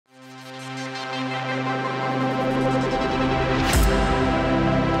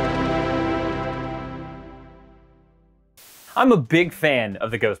I'm a big fan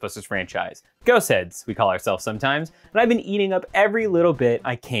of the Ghostbusters franchise. Ghost heads, we call ourselves sometimes, and I've been eating up every little bit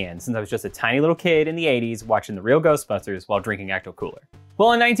I can since I was just a tiny little kid in the 80s watching the real Ghostbusters while drinking Ecto-Cooler.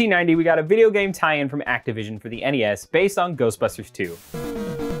 Well, in 1990, we got a video game tie-in from Activision for the NES based on Ghostbusters 2.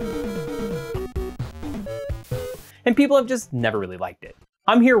 And people have just never really liked it.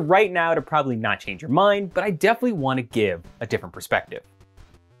 I'm here right now to probably not change your mind, but I definitely want to give a different perspective.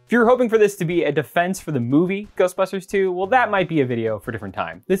 If you're hoping for this to be a defense for the movie Ghostbusters 2, well, that might be a video for a different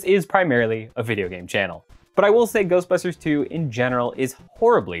time. This is primarily a video game channel. But I will say Ghostbusters 2 in general is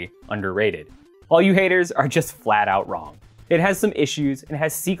horribly underrated. All you haters are just flat out wrong. It has some issues and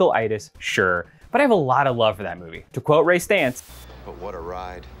has sequel-itis, sure, but I have a lot of love for that movie. To quote Ray Stantz, "But what a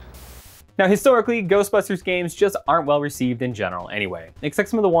ride." Now, historically, Ghostbusters games just aren't well received in general anyway, except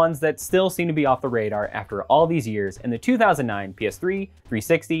some of the ones that still seem to be off the radar after all these years in the 2009 PS3,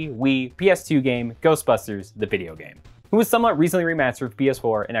 360, Wii, PS2 game, Ghostbusters, the video game. It was somewhat recently remastered for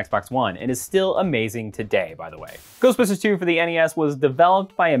PS4 and Xbox One, and is still amazing today, by the way. Ghostbusters 2 for the NES was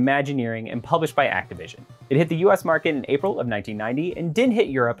developed by Imagineering and published by Activision. It hit the US market in April of 1990 and didn't hit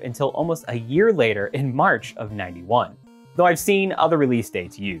Europe until almost a year later in March of 91, though I've seen other release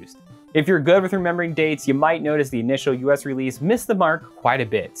dates used. If you're good with remembering dates, you might notice the initial US release missed the mark quite a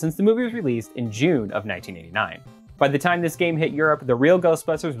bit since the movie was released in June of 1989. By the time this game hit Europe, the real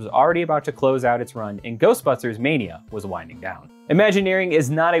Ghostbusters was already about to close out its run and Ghostbusters Mania was winding down. Imagineering is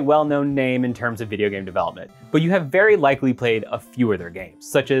not a well-known name in terms of video game development, but you have very likely played a few of their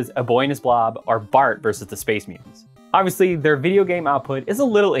games, such as A Boy and His Blob or Bart vs. the Space Mutants. Obviously, their video game output is a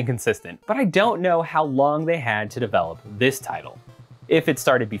little inconsistent, but I don't know how long they had to develop this title. If it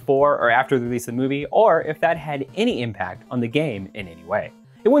started before or after the release of the movie, or if that had any impact on the game in any way.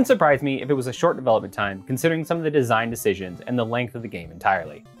 It wouldn't surprise me if it was a short development time, considering some of the design decisions and the length of the game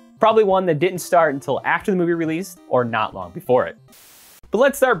entirely. Probably one that didn't start until after the movie released, or not long before it. But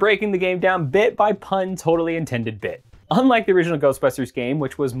let's start breaking the game down bit by pun totally intended bit. Unlike the original Ghostbusters game,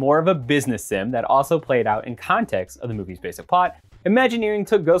 which was more of a business sim that also played out in context of the movie's basic plot, Imagineering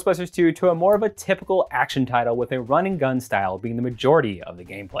took Ghostbusters 2 to a more of a typical action title with a run and gun style being the majority of the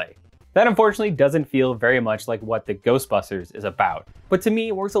gameplay. That unfortunately doesn't feel very much like what the Ghostbusters is about, but to me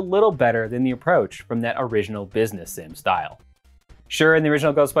it works a little better than the approach from that original business sim style. Sure, in the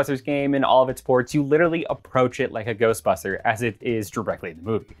original Ghostbusters game and all of its ports, you literally approach it like a Ghostbuster as it is directly in the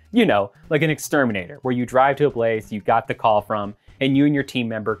movie. You know, like an exterminator, where you drive to a place you got the call from, and you and your team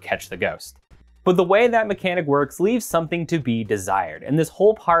member catch the ghost. But the way that mechanic works leaves something to be desired, and this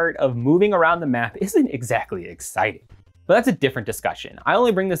whole part of moving around the map isn't exactly exciting. But that's a different discussion. I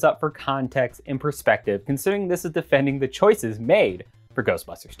only bring this up for context and perspective, considering this is defending the choices made for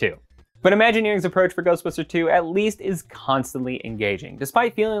Ghostbusters 2. But Imagineering's approach for Ghostbusters 2 at least is constantly engaging,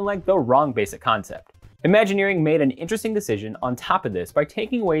 despite feeling like the wrong basic concept. Imagineering made an interesting decision on top of this by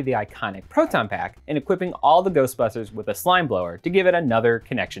taking away the iconic proton pack and equipping all the Ghostbusters with a slime blower to give it another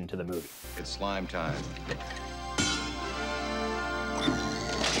connection to the movie. It's slime time.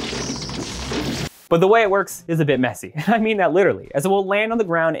 But the way it works is a bit messy. I mean that literally, as it will land on the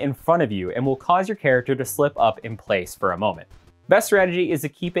ground in front of you and will cause your character to slip up in place for a moment. Best strategy is to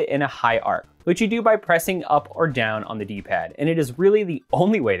keep it in a high arc, which you do by pressing up or down on the D-pad, and it is really the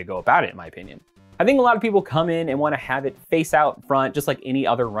only way to go about it in my opinion. I think a lot of people come in and want to have it face out front just like any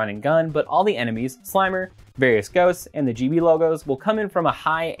other run and gun, but all the enemies, Slimer, various ghosts, and the GB logos will come in from a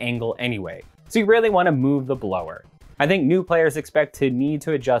high angle anyway, so you really want to move the blower. I think new players expect to need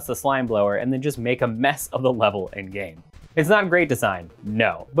to adjust the slime blower and then just make a mess of the level in game. It's not great design,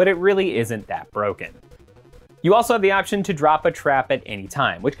 no, but it really isn't that broken. You also have the option to drop a trap at any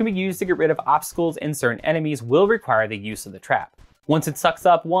time, which can be used to get rid of obstacles, and certain enemies will require the use of the trap. Once it sucks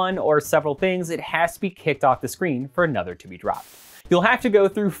up one or several things, it has to be kicked off the screen for another to be dropped. You'll have to go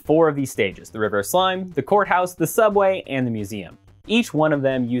through 4 of these stages: the River of Slime, the courthouse, the subway, and the museum. Each one of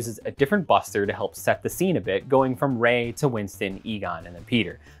them uses a different buster to help set the scene a bit, going from Ray to Winston, Egon, and then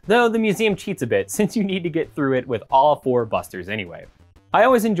Peter. Though the museum cheats a bit since you need to get through it with all 4 busters anyway. I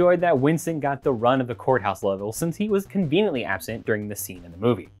always enjoyed that Winston got the run of the courthouse level since he was conveniently absent during the scene in the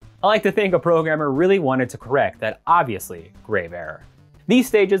movie. I like to think a programmer really wanted to correct that obviously grave error. These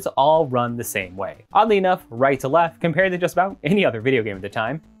stages all run the same way, oddly enough right to left compared to just about any other video game at the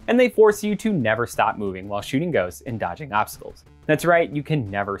time, and they force you to never stop moving while shooting ghosts and dodging obstacles. That's right, you can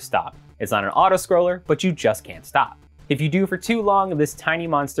never stop. It's not an auto-scroller, but you just can't stop. If you do for too long, this tiny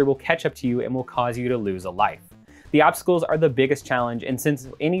monster will catch up to you and will cause you to lose a life. The obstacles are the biggest challenge, and since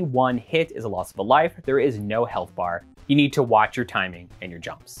any one hit is a loss of a life, there is no health bar. You need to watch your timing and your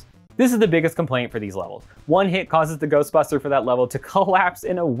jumps. This is the biggest complaint for these levels. One hit causes the Ghostbuster for that level to collapse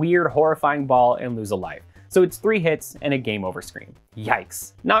in a weird, horrifying ball and lose a life. so it's 3 hits and a game over screen.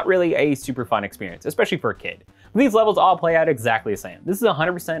 Yikes. Not really a super fun experience, especially for a kid. But these levels all play out exactly the same. This is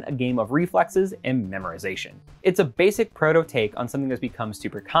 100% a game of reflexes and memorization. It's a basic proto take on something that's become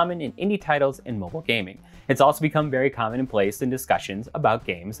super common in indie titles and mobile gaming. It's also become very commonplace in discussions about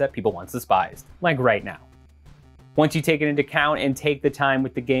games that people once despised, like right now. Once you take it into account and take the time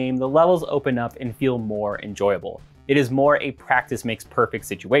with the game, the levels open up and feel more enjoyable. It is more a practice makes perfect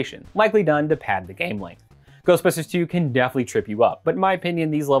situation, likely done to pad the game length. Ghostbusters 2 can definitely trip you up, but in my opinion,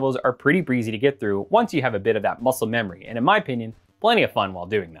 these levels are pretty breezy to get through once you have a bit of that muscle memory, and in my opinion, plenty of fun while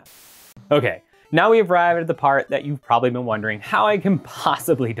doing that. Okay, now we have arrived at the part that you've probably been wondering how I can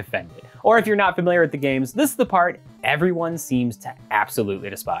possibly defend it. Or if you're not familiar with the games, this is the part everyone seems to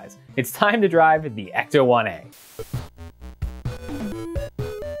absolutely despise. It's time to drive the Ecto-1A.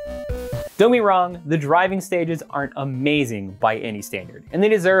 Don't be wrong, the driving stages aren't amazing by any standard, and they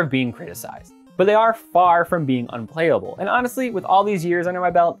deserve being criticized. But they are far from being unplayable, and honestly, with all these years under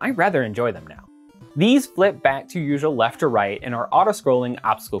my belt, I rather enjoy them now. These flip back to usual left to right and are auto-scrolling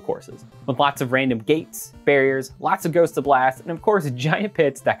obstacle courses, with lots of random gates, barriers, lots of ghosts to blast, and of course giant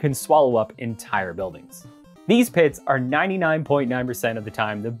pits that can swallow up entire buildings. These pits are 99.9% of the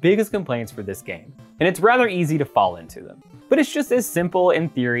time the biggest complaints for this game, and it's rather easy to fall into them. But it's just as simple in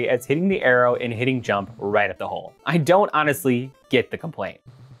theory as hitting the arrow and hitting jump right at the hole. I don't honestly get the complaint.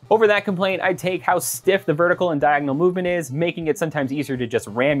 Over that complaint, I take how stiff the vertical and diagonal movement is, making it sometimes easier to just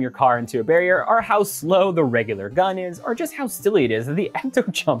ram your car into a barrier, or how slow the regular gun is, or just how silly it is that the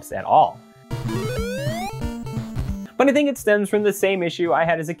Ecto jumps at all. But I think it stems from the same issue I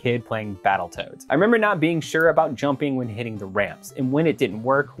had as a kid playing Battletoads. I remember not being sure about jumping when hitting the ramps, and when it didn't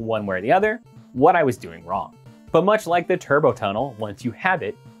work one way or the other, what I was doing wrong. But much like the turbo tunnel, once you have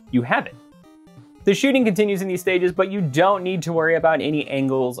it, you have it. The shooting continues in these stages, but you don't need to worry about any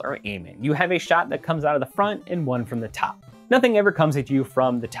angles or aiming. You have a shot that comes out of the front and one from the top. Nothing ever comes at you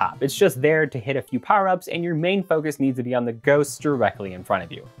from the top. It's just there to hit a few power-ups, and your main focus needs to be on the ghosts directly in front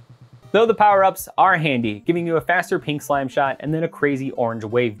of you. Though the power-ups are handy, giving you a faster pink slime shot and then a crazy orange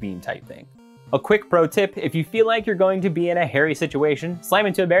wave beam type thing. A quick pro tip, if you feel like you're going to be in a hairy situation, slam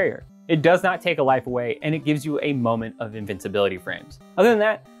into a barrier. It does not take a life away, and it gives you a moment of invincibility frames. Other than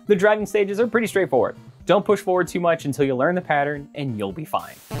that, the driving stages are pretty straightforward. Don't push forward too much until you learn the pattern, and you'll be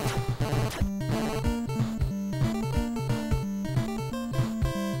fine.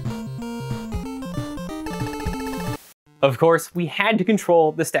 Of course, we had to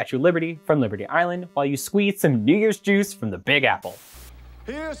control the Statue of Liberty from Liberty Island while you squeeze some New Year's juice from the Big Apple.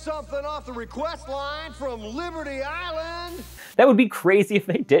 Here's something off the request line from Liberty Island. That would be crazy if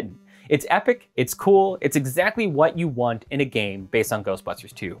they didn't. It's epic, it's cool, it's exactly what you want in a game based on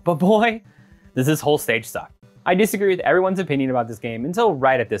Ghostbusters 2. But boy, does this whole stage suck. I disagree with everyone's opinion about this game until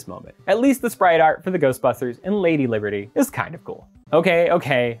right at this moment. At least the sprite art for the Ghostbusters and Lady Liberty is kind of cool.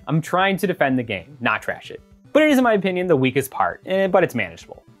 Okay, I'm trying to defend the game, not trash it. But it is, in my opinion, the weakest part, but it's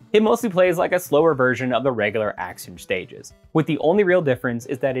manageable. It mostly plays like a slower version of the regular action stages, with the only real difference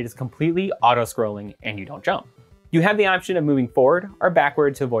is that it is completely auto-scrolling and you don't jump. You have the option of moving forward or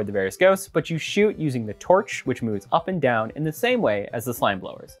backward to avoid the various ghosts, but you shoot using the torch, which moves up and down in the same way as the slime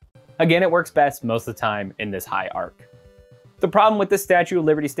blowers. Again, it works best most of the time in this high arc. The problem with the Statue of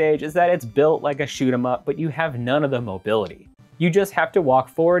Liberty stage is that it's built like a shoot 'em up, but you have none of the mobility. You just have to walk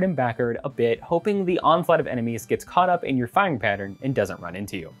forward and backward a bit, hoping the onslaught of enemies gets caught up in your firing pattern and doesn't run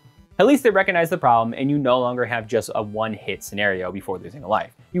into you. At least they recognize the problem, and you no longer have just a one-hit scenario before losing a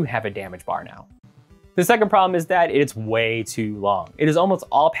life. You have a damage bar now. The second problem is that it's way too long. It is almost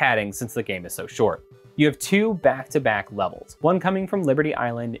all padding since the game is so short. You have 2 back-to-back levels, one coming from Liberty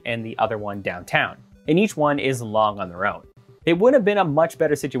Island and the other one downtown, and each one is long on their own. It would have been a much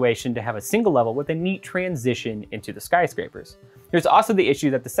better situation to have a single level with a neat transition into the skyscrapers. There's also the issue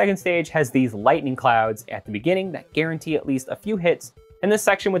that the second stage has these lightning clouds at the beginning that guarantee at least a few hits, and the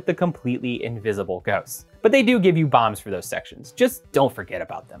section with the completely invisible ghosts. But they do give you bombs for those sections, just don't forget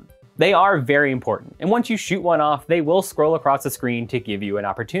about them. They are very important, and once you shoot one off, they will scroll across the screen to give you an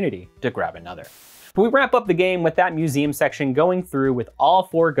opportunity to grab another. But we wrap up the game with that museum section going through with all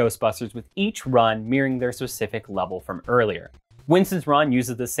 4 Ghostbusters, with each run mirroring their specific level from earlier. Winston's run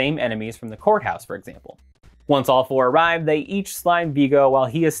uses the same enemies from the courthouse, for example. Once all 4 arrive, they each slime Vigo while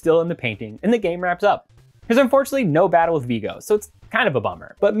he is still in the painting, and the game wraps up. There's unfortunately no battle with Vigo, so it's kind of a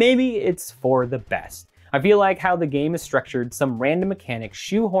bummer, but maybe it's for the best. I feel like how the game is structured, some random mechanic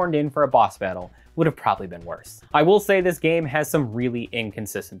shoehorned in for a boss battle would have probably been worse. I will say this game has some really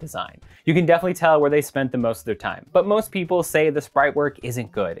inconsistent design. You can definitely tell where they spent the most of their time, but most people say the sprite work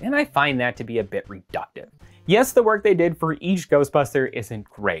isn't good, and I find that to be a bit reductive. Yes, the work they did for each Ghostbuster isn't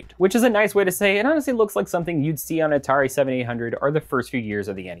great, which is a nice way to say it honestly looks like something you'd see on Atari 7800 or the first few years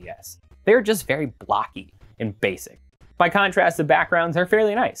of the NES. They're just very blocky and basic. By contrast, the backgrounds are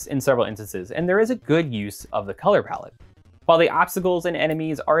fairly nice in several instances, and there is a good use of the color palette. While the obstacles and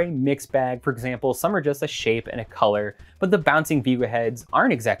enemies are a mixed bag, for example, some are just a shape and a color, but the bouncing Vigo heads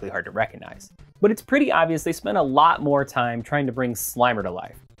aren't exactly hard to recognize. But it's pretty obvious they spent a lot more time trying to bring Slimer to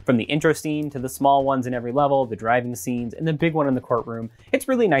life. From the intro scene to the small ones in every level, the driving scenes, and the big one in the courtroom, it's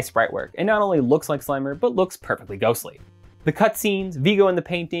really nice sprite work, and not only looks like Slimer, but looks perfectly ghostly. The cutscenes, Vigo in the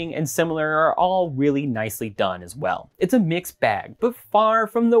painting, and similar are all really nicely done as well. It's a mixed bag, but far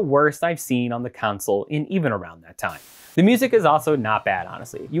from the worst I've seen on the console in even around that time. The music is also not bad,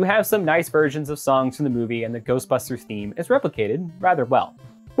 honestly. You have some nice versions of songs from the movie, and the Ghostbusters theme is replicated rather well,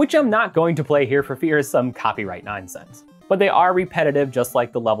 which I'm not going to play here for fear of some copyright nonsense. But they are repetitive just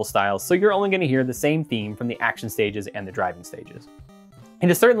like the level styles, so you're only going to hear the same theme from the action stages and the driving stages. It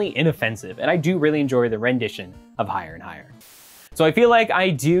is certainly inoffensive, and I do really enjoy the rendition of Higher and Higher. So I feel like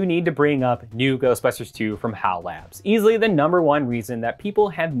I do need to bring up New Ghostbusters 2 from HAL Labs, easily the #1 reason that people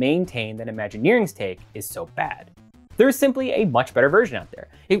have maintained that Imagineering's take is so bad. There's simply a much better version out there.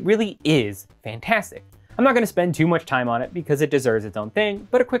 It really is fantastic. I'm not going to spend too much time on it because it deserves its own thing,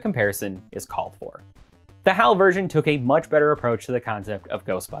 but a quick comparison is called for. The HAL version took a much better approach to the concept of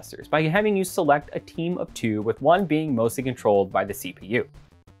Ghostbusters by having you select a team of 2 with one being mostly controlled by the CPU.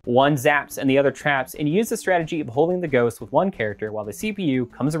 One zaps and the other traps, and you use the strategy of holding the ghost with one character while the CPU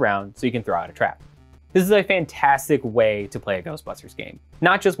comes around so you can throw out a trap. This is a fantastic way to play a Ghostbusters game,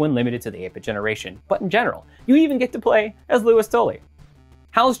 not just when limited to the 8-bit generation, but in general. You even get to play as Louis Tully.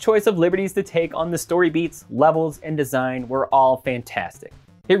 HAL's choice of liberties to take on the story beats, levels, and design were all fantastic.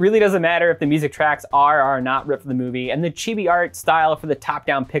 It really doesn't matter if the music tracks are or are not ripped from the movie, and the chibi art style for the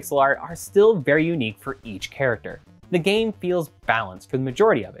top-down pixel art are still very unique for each character. The game feels balanced for the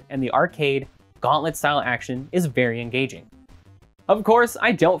majority of it, and the arcade, gauntlet-style action is very engaging. Of course,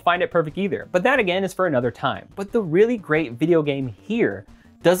 I don't find it perfect either, but that again is for another time. But the really great video game here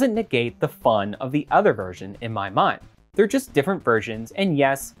doesn't negate the fun of the other version in my mind. They're just different versions, and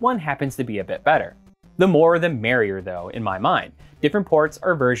yes, one happens to be a bit better. The more the merrier though, in my mind. Different ports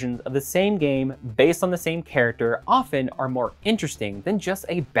or versions of the same game based on the same character often are more interesting than just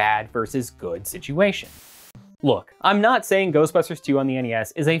a bad versus good situation. Look, I'm not saying Ghostbusters 2 on the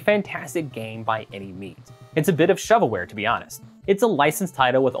NES is a fantastic game by any means. It's a bit of shovelware, to be honest. It's a licensed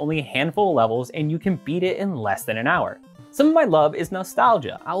title with only a handful of levels, and you can beat it in less than an hour. Some of my love is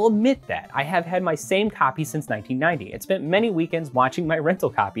nostalgia, I'll admit that. I have had my same copy since 1990 and spent many weekends watching my rental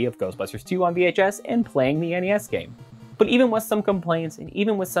copy of Ghostbusters 2 on VHS and playing the NES game. But even with some complaints and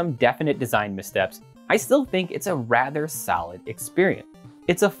even with some definite design missteps, I still think it's a rather solid experience.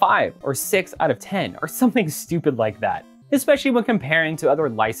 It's a 5 or 6 out of 10 or something stupid like that, especially when comparing to other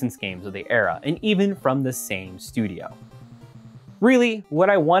licensed games of the era and even from the same studio. Really, what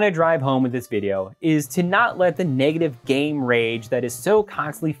I want to drive home with this video is to not let the negative game rage that is so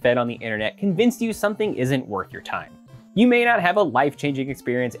constantly fed on the internet convince you something isn't worth your time. You may not have a life-changing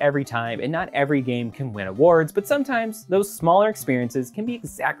experience every time, and not every game can win awards, but sometimes those smaller experiences can be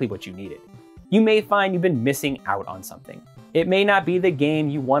exactly what you needed. You may find you've been missing out on something. It may not be the game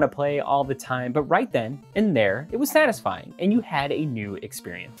you want to play all the time, but right then and there, it was satisfying, and you had a new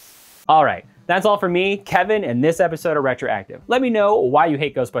experience. Alright, that's all from me, Kevin, in this episode of RetroActive. Let me know why you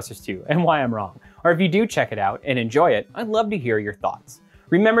hate Ghostbusters 2 and why I'm wrong. Or if you do check it out and enjoy it, I'd love to hear your thoughts.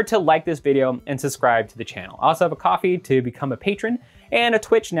 Remember to like this video and subscribe to the channel. I also have a Ko-fi to become a patron and a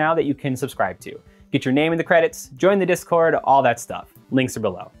Twitch now that you can subscribe to. Get your name in the credits, join the Discord, all that stuff. Links are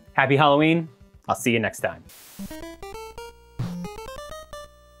below. Happy Halloween. I'll see you next time.